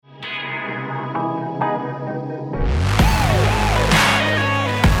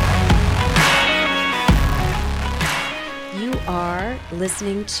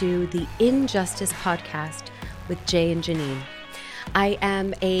listening to the Injustice Podcast with Jay and Janine. I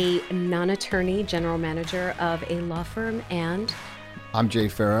am a non-attorney general manager of a law firm, and I'm Jay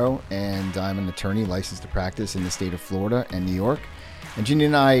Farrow, and I'm an attorney licensed to practice in the state of Florida and New York. And Janine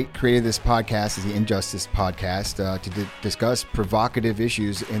and I created this podcast as the Injustice Podcast to discuss provocative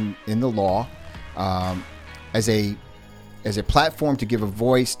issues in the law as a platform to give a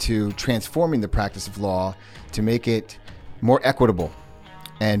voice to transforming the practice of law to make it more equitable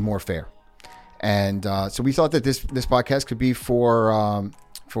and more fair. And so we thought that this podcast could be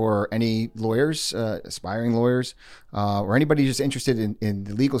for any lawyers, aspiring lawyers, or anybody just interested in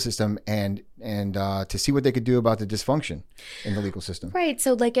the legal system and to see what they could do about the dysfunction in the legal system. Right.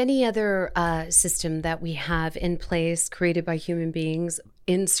 So like any other system that we have in place, created by human beings,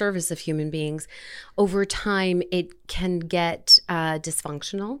 in service of human beings, over time it can get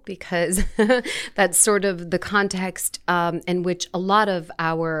dysfunctional because that's sort of the context in which a lot of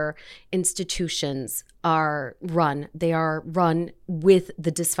our institutions are run. They are run with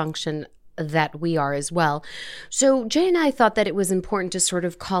the dysfunction that we are as well. So Jay and I thought that it was important to sort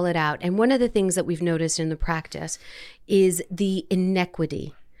of call it out. And one of the things that we've noticed in the practice is the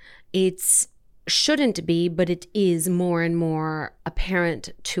inequity. It's shouldn't be, but it is more and more apparent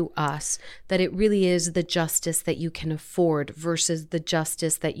to us that it really is the justice that you can afford versus the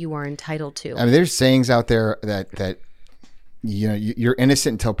justice that you are entitled to. I mean, there's sayings out there that you know you're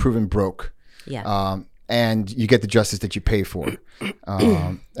innocent until proven broke. Yeah. And you get the justice that you pay for.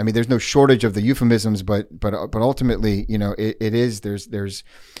 I mean, there's no shortage of the euphemisms, but ultimately, you know, it is there's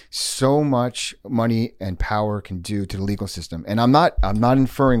so much money and power can do to the legal system, and I'm not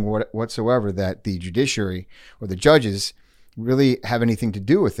inferring whatsoever that the judiciary or the judges really have anything to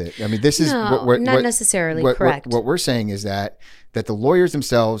do with it. I mean, this is not necessarily correct. What we're saying is that the lawyers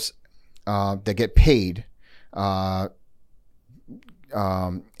themselves that get paid in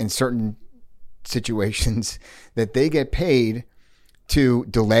certain situations that they get paid to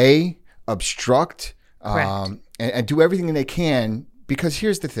delay, obstruct, and do everything they can, because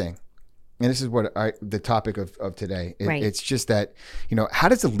here's the thing, and this is what the topic of today. It's just that, you know, how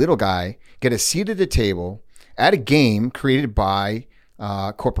does a little guy get a seat at a table at a game created by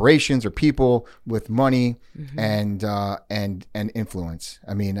corporations or people with money and influence?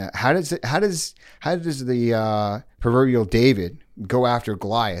 I mean, how does the proverbial David go after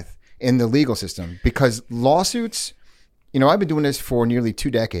Goliath in the legal system? Because lawsuits, you know, I've been doing this for nearly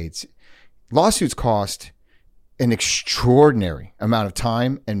 2 decades. Lawsuits cost an extraordinary amount of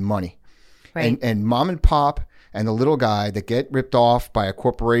time and money. Right. And mom and pop and the little guy that get ripped off by a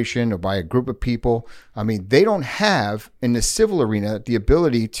corporation or by a group of people, I mean, they don't have in the civil arena the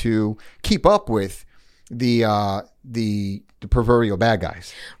ability to keep up with the proverbial bad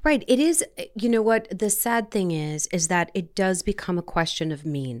guys. Right. It is, you know what, the sad thing is that it does become a question of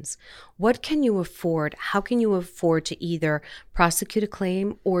means. What can you afford? How can you afford to either prosecute a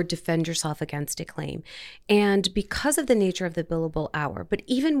claim or defend yourself against a claim? And because of the nature of the billable hour, but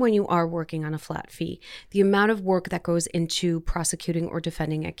even when you are working on a flat fee, the amount of work that goes into prosecuting or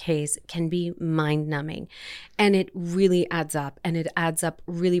defending a case can be mind-numbing. And it really adds up, and it adds up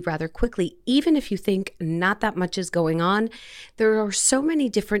really rather quickly. Even if you think not that much is going on, there are so many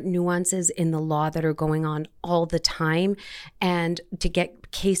different nuances in the law that are going on all the time, and to get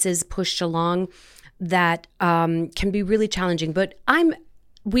cases pushed along that can be really challenging. But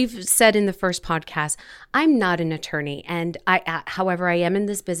we've said in the first podcast, I'm not an attorney, and however, I am in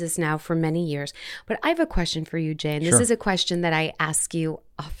this business now for many years. But I have a question for you, Jay, and this is a question that I ask you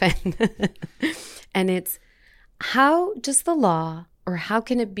often, and it's, how does the law, or how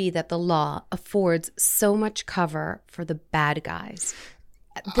can it be that the law affords so much cover for the bad guys?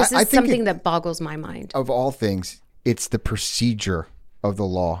 This is something that boggles my mind. Of all things, it's the procedure of the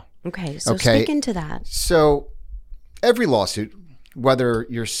law. Okay, so speak into that. So every lawsuit, whether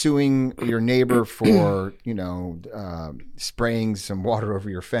you're suing your neighbor for, you know, spraying some water over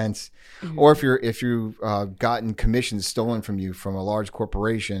your fence, or if you've gotten commissions stolen from you from a large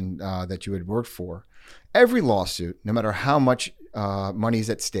corporation that you had worked for, every lawsuit, no matter how much money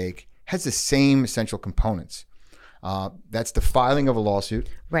is at stake, has the same essential components. That's the filing of a lawsuit.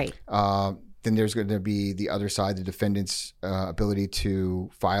 Right. Then there's going to be the other side, the defendant's ability to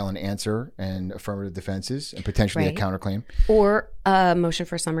file an answer and affirmative defenses and potentially a counterclaim. Or a motion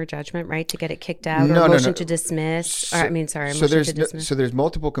for summary judgment, right, to get it kicked out, or a motion to dismiss. Motion to dismiss. So there's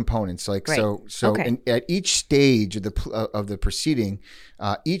multiple components. Like at each stage of the proceeding,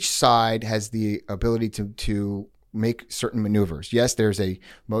 each side has the ability to make certain maneuvers. Yes, there's a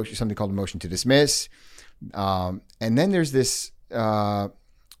motion, something called a motion to dismiss, and then there's this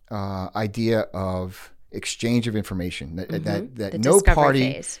idea of exchange of information, that The no discovery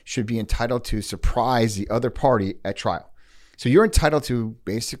party phase. should be entitled to surprise the other party at trial. So you're entitled to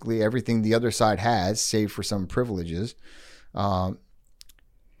basically everything the other side has, save for some privileges. And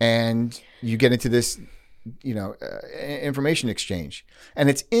you get into this, information exchange. And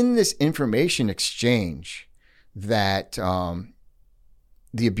it's in this information exchange that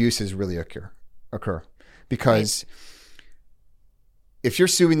the abuses really occur. Because if you're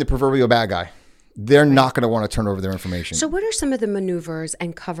suing the proverbial bad guy, they're not going to want to turn over their information. So what are some of the maneuvers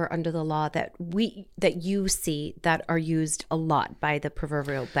and cover under the law that you see that are used a lot by the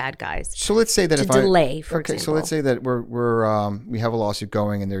proverbial bad guys? So let's say that to delay, for example. So let's say that we have a lawsuit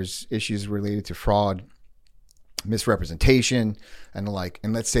going and there's issues related to fraud, misrepresentation, and the like.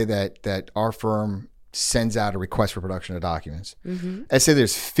 And let's say that our firm sends out a request for production of documents. Let's say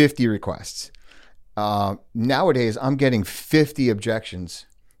there's 50 requests. Nowadays, I'm getting 50 objections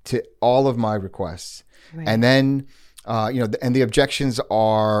to all of my requests. Right. And then, and the objections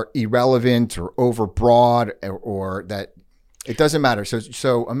are irrelevant or overbroad or that it doesn't matter.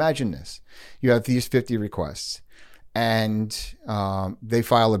 So imagine this. You have these 50 requests and they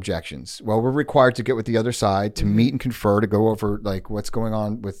file objections. Well, we're required to get with the other side to meet and confer, to go over like what's going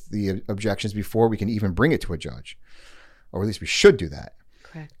on with the objections before we can even bring it to a judge, or at least we should do that.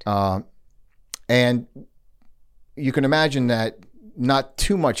 Correct. And you can imagine that not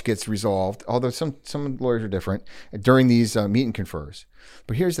too much gets resolved, although some lawyers are different during these meet and confers.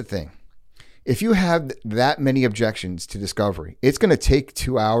 But here's the thing. If you have that many objections to discovery, it's going to take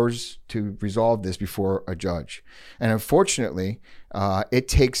 2 hours to resolve this before a judge. And unfortunately, it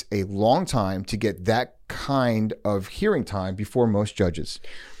takes a long time to get that kind of hearing time before most judges.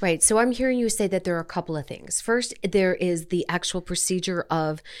 Right. So I'm hearing you say that there are a couple of things. First, there is the actual procedure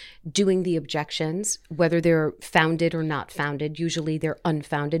of doing the objections, whether they're founded or not founded. Usually they're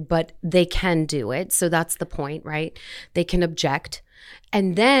unfounded, but they can do it. So that's the point, right? They can object.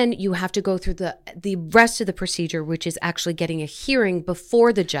 And then you have to go through the rest of the procedure, which is actually getting a hearing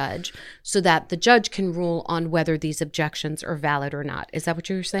before the judge so that the judge can rule on whether these objections are valid or not. Is that what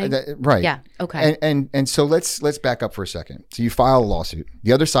you're saying? Right. Yeah. Okay. And so let's back up for a second. So you file a lawsuit.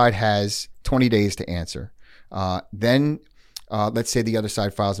 The other side has 20 days to answer. Then let's say the other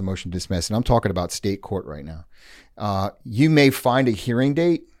side files a motion to dismiss. And I'm talking about state court right now. You may find a hearing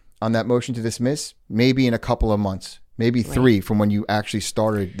date on that motion to dismiss, maybe in a couple of months. Maybe 3 from when you actually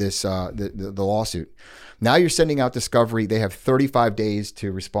started this the lawsuit. Now you're sending out discovery. They have 35 days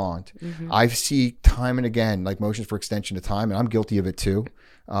to respond. I see time and again like motions for extension of time, and I'm guilty of it too,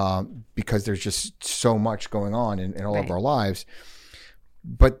 because there's just so much going on in all of our lives.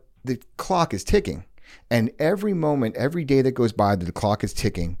 But the clock is ticking, and every moment, every day that goes by, the clock is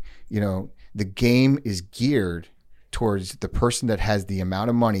ticking. The game is geared towards the person that has the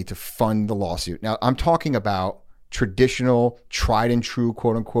amount of money to fund the lawsuit. Now I'm talking about traditional, tried and true,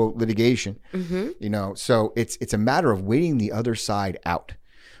 quote unquote, litigation. So it's a matter of waiting the other side out,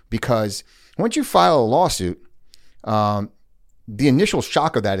 because once you file a lawsuit, the initial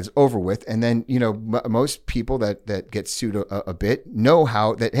shock of that is over with. And then, most people that get sued a bit know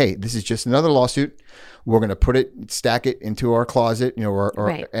how that, hey, this is just another lawsuit. We're going to stack it into our closet,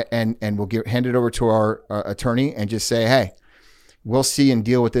 and we'll hand it over to our attorney and just say, hey, we'll see and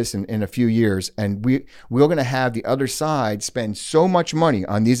deal with this in a few years. And we're going to have the other side spend so much money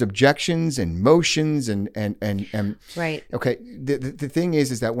on these objections and motions and right. Okay. The thing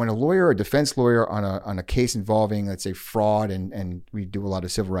is that when a defense lawyer on a case involving, let's say, fraud, and we do a lot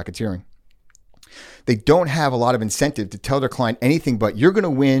of civil racketeering, they don't have a lot of incentive to tell their client anything but you're going to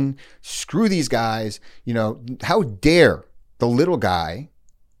win. Screw these guys. How dare the little guy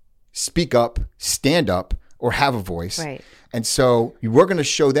speak up, stand up, or have a voice. Right. And so we're going to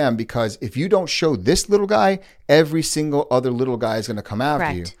show them, because if you don't show this little guy, every single other little guy is going to come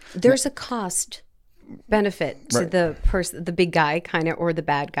after you. There's a cost benefit to the person, the big guy kind of, or the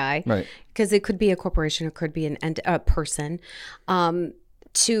bad guy. Right. Because it could be a corporation, it could be a person. You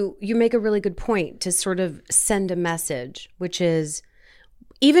make a really good point to sort of send a message, which is,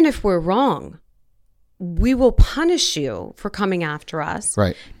 even if we're wrong, we will punish you for coming after us,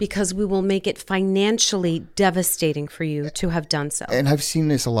 right? Because we will make it financially devastating for you to have done so. And I've seen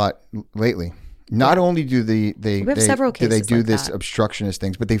this a lot lately. Not only do they several cases do like this that. Obstructionist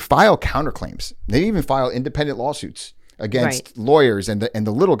things, but they file counterclaims. They even file independent lawsuits against lawyers and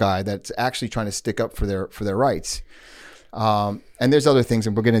the little guy that's actually trying to stick up for their rights. And there's other things,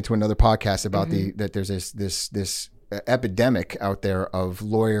 and we'll get into another podcast about that there's this epidemic out there of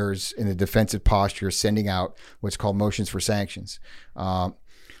lawyers in a defensive posture sending out what's called motions for sanctions.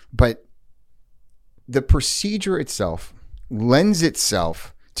 But the procedure itself lends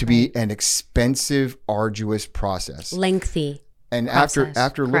itself to be an expensive, arduous process. Lengthy. And process.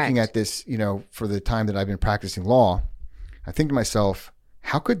 after Correct. looking at this, for the time that I've been practicing law, I think to myself,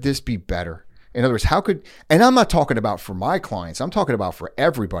 how could this be better? In other words, and I'm not talking about for my clients, I'm talking about for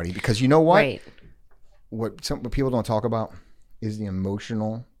everybody, because you know what? Right. What people don't talk about is the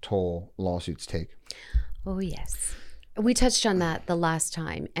emotional toll lawsuits take. Oh, yes. We touched on that the last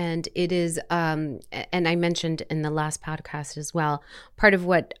time, and it is, and I mentioned in the last podcast as well, part of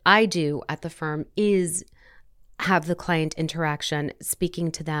what I do at the firm is have the client interaction,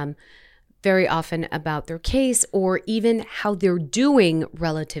 speaking to them very often about their case or even how they're doing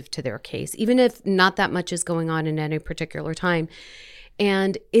relative to their case, even if not that much is going on in any particular time.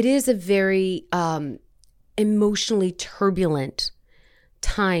 And it is a very emotionally turbulent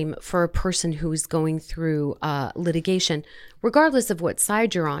time for a person who is going through litigation, regardless of what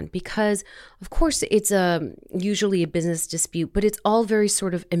side you're on, because of course it's usually a business dispute, but it's all very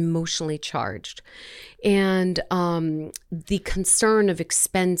sort of emotionally charged. And the concern of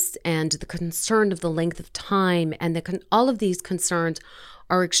expense and the concern of the length of time and all of these concerns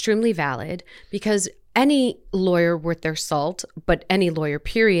are extremely valid, because any lawyer worth their salt, but any lawyer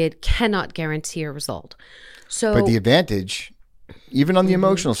period, cannot guarantee a result. So, but the advantage, even on the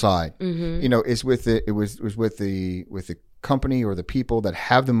emotional side, is with the company or the people that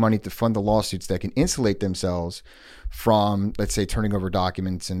have the money to fund the lawsuits that can insulate themselves from, let's say, turning over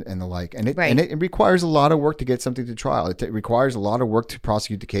documents and the like. And it requires a lot of work to get something to trial. It requires a lot of work to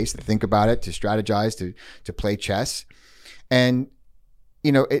prosecute the case, to think about it, to strategize, to play chess. And,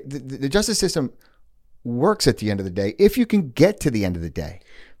 the justice system works at the end of the day if you can get to the end of the day.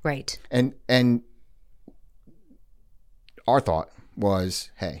 Right. And our thought was,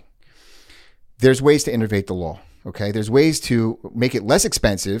 hey, there's ways to innovate the law. Okay, there's ways to make it less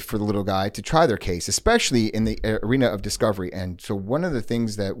expensive for the little guy to try their case, especially in the arena of discovery. And so one of the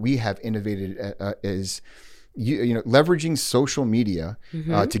things that we have innovated is leveraging social media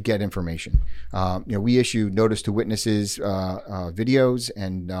to get information. We issue notice to witnesses videos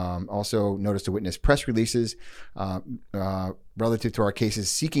and also notice to witness press releases relative to our cases,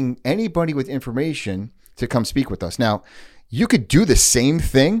 seeking anybody with information to come speak with us. Now, you could do the same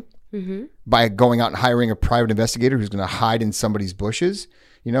thing by going out and hiring a private investigator who's going to hide in somebody's bushes.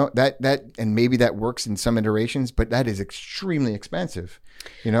 That and maybe that works in some iterations, but that is extremely expensive.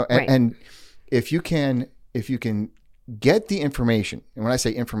 And if you can get the information, and when I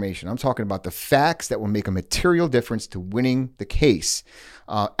say information, I'm talking about the facts that will make a material difference to winning the case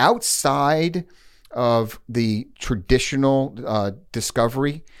outside of the traditional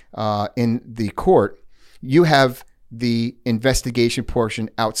discovery in the court. You have the investigation portion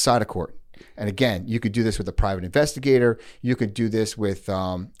outside of court. And again, you could do this with a private investigator. You could do this with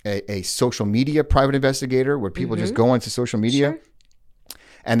a social media private investigator, where people just go onto social media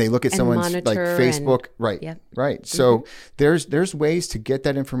and they look at someone's like Facebook. Right. So there's ways to get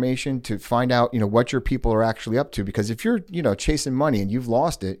that information, to find out, what your people are actually up to. Because if you're, chasing money and you've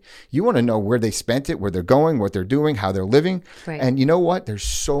lost it, you want to know where they spent it, where they're going, what they're doing, how they're living. Right. And you know what? There's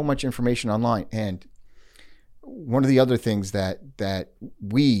so much information online. And one of the other things that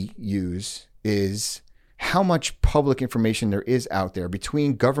we use is how much public information there is out there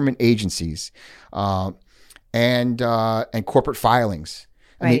between government agencies and corporate filings.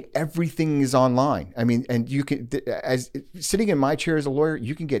 I mean, everything is online. I mean, and you can, as sitting in my chair as a lawyer,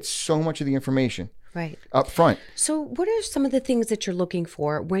 you can get so much of the information up front. So what are some of the things that you're looking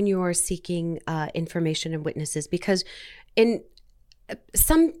for when you are seeking information and witnesses? Because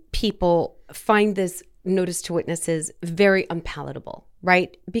some people find this notice to witnesses very unpalatable,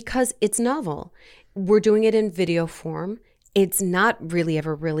 right? Because it's novel. We're doing it in video form. It's not really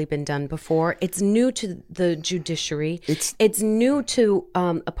ever really been done before. It's new to the judiciary. It's new to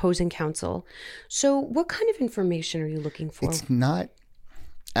opposing counsel. So what kind of information are you looking for? It's not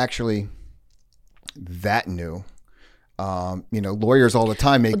actually that new. Lawyers all the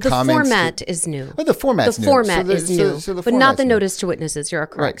time make comments. The format is new. Oh, the format's new. The format is new, but not the notice to witnesses. You're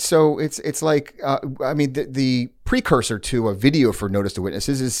correct. Right. So it's like, the precursor to a video for notice to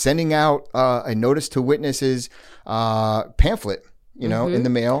witnesses is sending out a notice to witnesses pamphlet, in the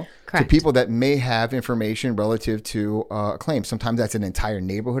mail to people that may have information relative to a claim. Sometimes that's an entire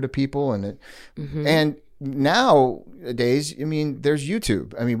neighborhood of people, and nowadays, there's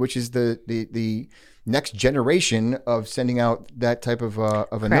YouTube. Which is the next generation of sending out that type of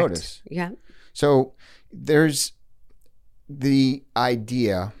a notice. Yeah. So there's the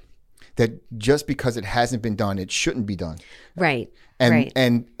idea that just because it hasn't been done, it shouldn't be done. Right.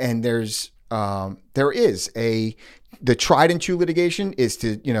 And there's there is the tried and true litigation is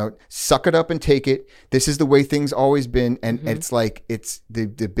to, suck it up and take it. This is the way things always been. And it's like, it's the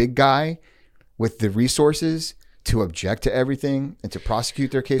big guy with the resources to object to everything and to prosecute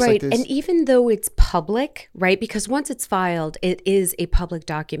their case like this. And even though it's public, right? Because once it's filed, it is a public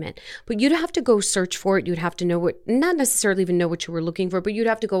document. But you'd have to go search for it. You'd have to know not necessarily even know what you were looking for, but you'd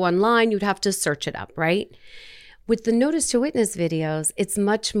have to go online. You'd have to search it up, right? With the notice to witness videos, it's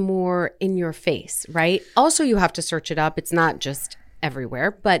much more in your face, right? Also, you have to search it up. It's not just everywhere.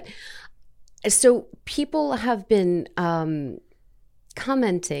 But so people have been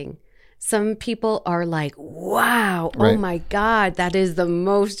commenting. Some people are like, wow, right. Oh my God, that is the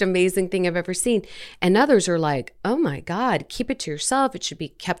most amazing thing I've ever seen. And others are like, oh my God, keep it to yourself. It should be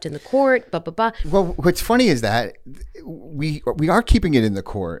kept in the court, blah, blah, blah. Well, what's funny is that we are keeping it in the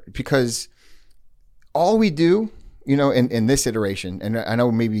court because all we do, in this iteration, and I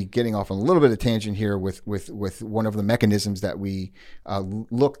know maybe getting off on a little bit of tangent here with one of the mechanisms that we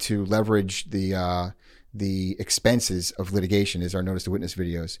look to leverage the expenses of litigation is our notice to witness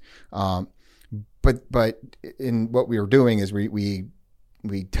videos. But in what we are doing is we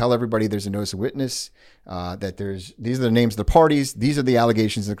tell everybody there's a notice of witness, that these are the names of the parties, these are the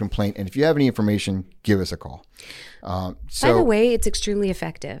allegations of the complaint, and if you have any information, give us a call. By the way, it's extremely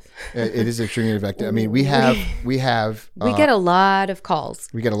effective. It is extremely effective. I mean, we get a lot of calls.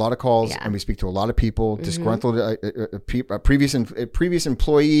 We get a lot of calls, yeah. And we speak to a lot of people, disgruntled previous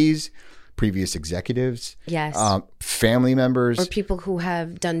employees, previous executives, yes, family members, or people who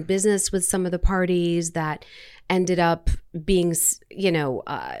have done business with some of the parties that ended up being,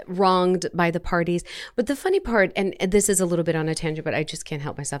 wronged by the parties. But the funny part, and this is a little bit on a tangent, but I just can't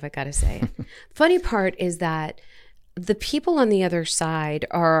help myself. I got to say it. Funny part is that the people on the other side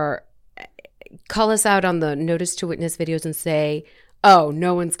call us out on the notice to witness videos and say, oh,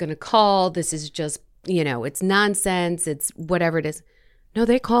 no one's going to call. This is just, it's nonsense. It's whatever it is. No,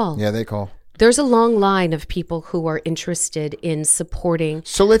 they call. Yeah, they call. There's a long line of people who are interested in supporting.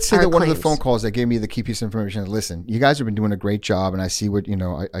 So let's say that one claims. of the phone calls that gave me the key piece of information is, listen, you guys have been doing a great job, and I see what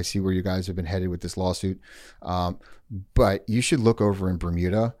I see where you guys have been headed with this lawsuit. But you should look over in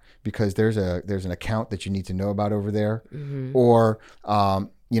Bermuda because there's an account that you need to know about over there, or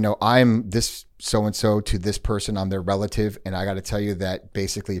I'm this so-and-so to this person, I'm their relative. And I got to tell you that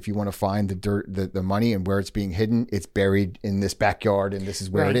basically if you want to find the money and where it's being hidden, it's buried in this backyard and this is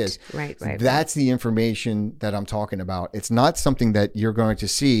where it is. Right. That's the information that I'm talking about. It's not something that you're going to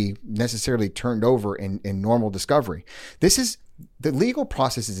see necessarily turned over in normal discovery. The legal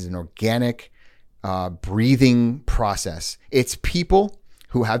process is an organic, breathing process. It's people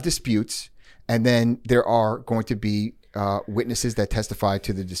who have disputes, and then there are going to be witnesses that testify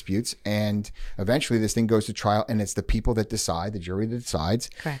to the disputes, and eventually this thing goes to trial, and it's the people that decide, the jury that decides,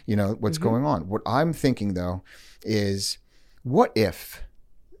 correct, what's going on. What I'm thinking though is, what if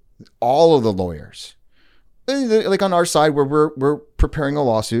all of the lawyers, like on our side where we're preparing a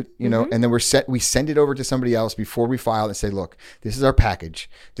lawsuit, and then we send it over to somebody else before we file and say, look, this is our package.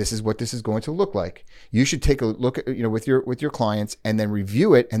 This is what this is going to look like. You should take a look at, with your clients and then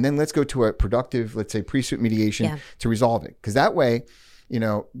review it. And then let's go to a productive, let's say pre-suit mediation to resolve it. Because that way,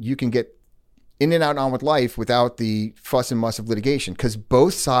 you can get in and out on with life without the fuss and muss of litigation, because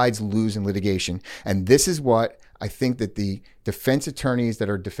both sides lose in litigation. And this is what I think that the defense attorneys that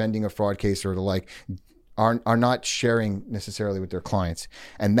are defending a fraud case or the like are not sharing necessarily with their clients.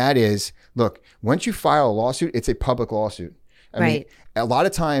 And that is, look, once you file a lawsuit, it's a public lawsuit. I mean, a lot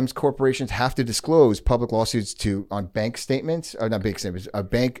of times corporations have to disclose public lawsuits on bank statements, or not bank statements,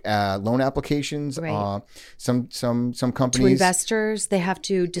 bank loan applications. Right. Some companies. To investors, they have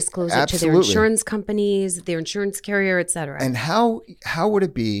to disclose it to their insurance companies, their insurance carrier, et cetera. And how would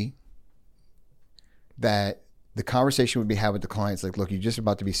it be that the conversation would be had with the clients, like, look, you're just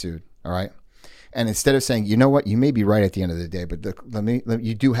about to be sued, all right? And instead of saying, you know what, you may be right at the end of the day, but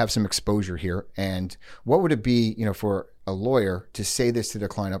you do have some exposure here. And what would it be, for a lawyer to say this to their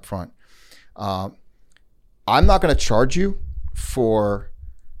client up front? I'm not going to charge you for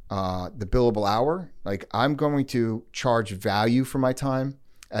the billable hour. Like, I'm going to charge value for my time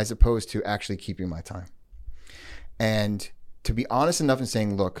as opposed to actually keeping my time. And to be honest enough in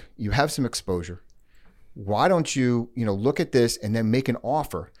saying, look, you have some exposure. Why don't you, look at this and then make an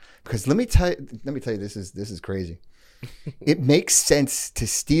offer? Because let me tell you, this is crazy. It makes sense to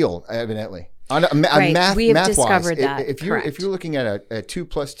steal, evidently. On math, we have math discovered wise, that. If you're looking at a 2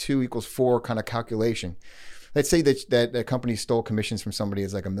 + 2 = 4 kind of calculation, let's say that a company stole commissions from somebody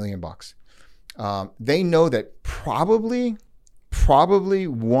is like $1 million. They know that probably probably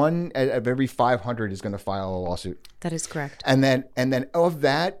one out of every 500 is going to file a lawsuit. That is correct. And then of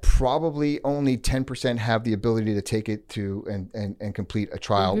that, probably only 10% have the ability to take it to and complete a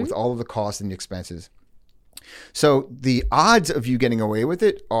trial with all of the costs and the expenses. So the odds of you getting away with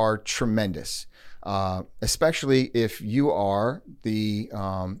it are tremendous, especially if you are the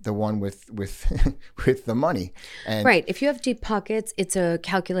one with with the money. And right. If you have deep pockets, it's a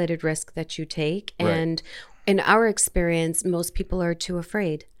calculated risk that you take. And in our experience, most people are too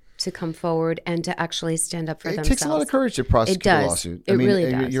afraid to come forward and to actually stand up for themselves. It takes a lot of courage to prosecute a lawsuit. It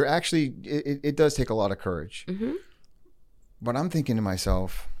really does. You're actually, it does take a lot of courage. But I'm thinking to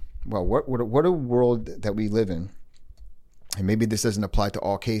myself, well, what a world that we live in, and maybe this doesn't apply to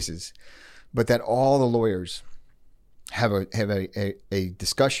all cases, but that all the lawyers have a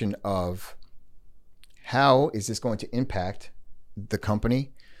discussion of how is this going to impact the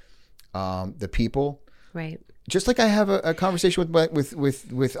company, the people. Right. Just like I have a conversation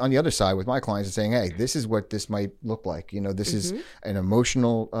with on the other side with my clients and saying, hey, this is what this might look like. This is an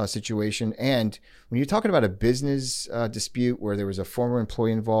emotional situation. And when you're talking about a business dispute where there was a former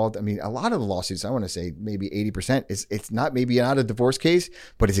employee involved, I mean, a lot of the lawsuits, I want to say maybe 80%, it's not maybe not a divorce case,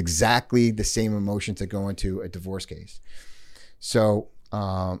 but it's exactly the same emotions that go into a divorce case. So,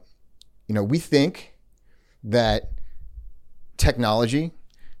 we think that technology,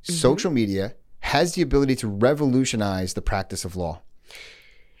 social media, has the ability to revolutionize the practice of law.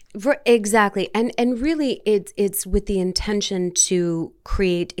 Exactly. And really it's with the intention to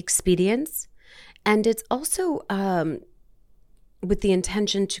create expedience. And it's also with the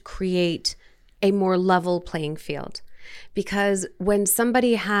intention to create a more level playing field. Because when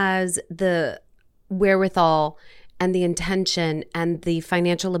somebody has the wherewithal and the intention and the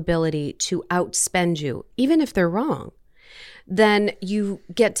financial ability to outspend you, even if they're wrong, then you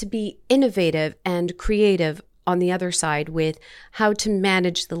get to be innovative and creative on the other side with how to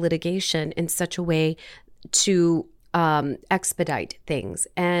manage the litigation in such a way to expedite things.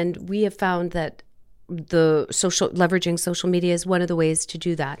 And we have found that leveraging social media is one of the ways to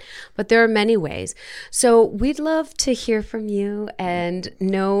do that. But there are many ways. So we'd love to hear from you and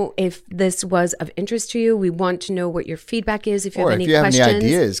know if this was of interest to you. We want to know what your feedback is. If you have any questions. Or if you have any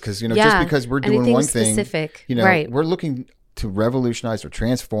ideas, because just because we're doing one thing, specific. We're looking to revolutionize or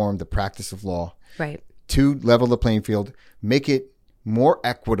transform the practice of law, to level the playing field, make it more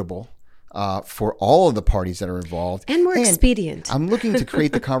equitable for all of the parties that are involved. And more expedient. I'm looking to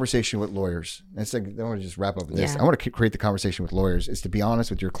create the conversation with lawyers. It's like, I want to just wrap up with this. I want to create the conversation with lawyers is to be honest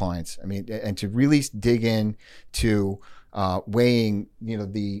with your clients. I mean, and to really dig in to weighing,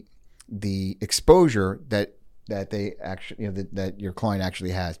 the exposure that they actually, that your client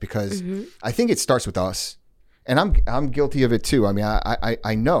actually has, because I think it starts with us. And I'm guilty of it too. I mean,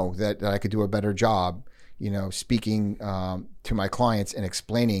 I know that I could do a better job, speaking to my clients and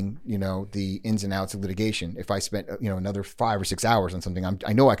explaining, the ins and outs of litigation. If I spent, another 5 or 6 hours on something,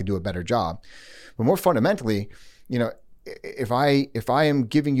 I know I could do a better job. But more fundamentally, if I am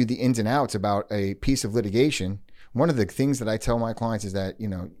giving you the ins and outs about a piece of litigation, one of the things that I tell my clients is that,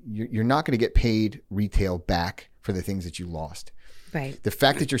 you're not going to get paid retail back for the things that you lost. Right. The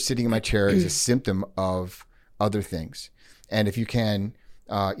fact that you're sitting in my chair is a symptom of other things. And if you can,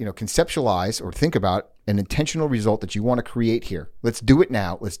 conceptualize or think about an intentional result that you want to create here, let's do it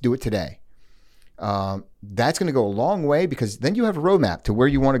now. Let's do it today. That's going to go a long way, because then you have a roadmap to where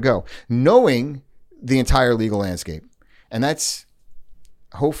you want to go, knowing the entire legal landscape. And that's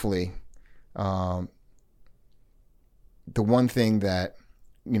hopefully the one thing that,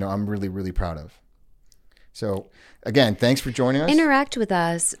 I'm really, really proud of. So again, thanks for joining us. Interact with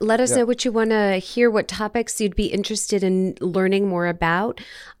us. Let us know what you want to hear, what topics you'd be interested in learning more about.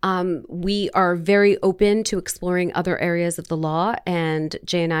 We are very open to exploring other areas of the law, and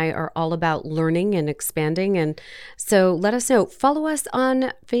Jay and I are all about learning and expanding. And so let us know. Follow us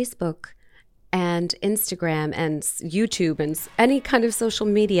on Facebook and Instagram and YouTube and any kind of social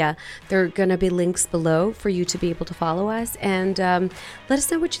media. There are going to be links below for you to be able to follow us, and let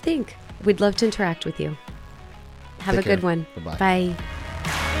us know what you think. We'd love to interact with you. Have a good one. Bye-bye. Bye.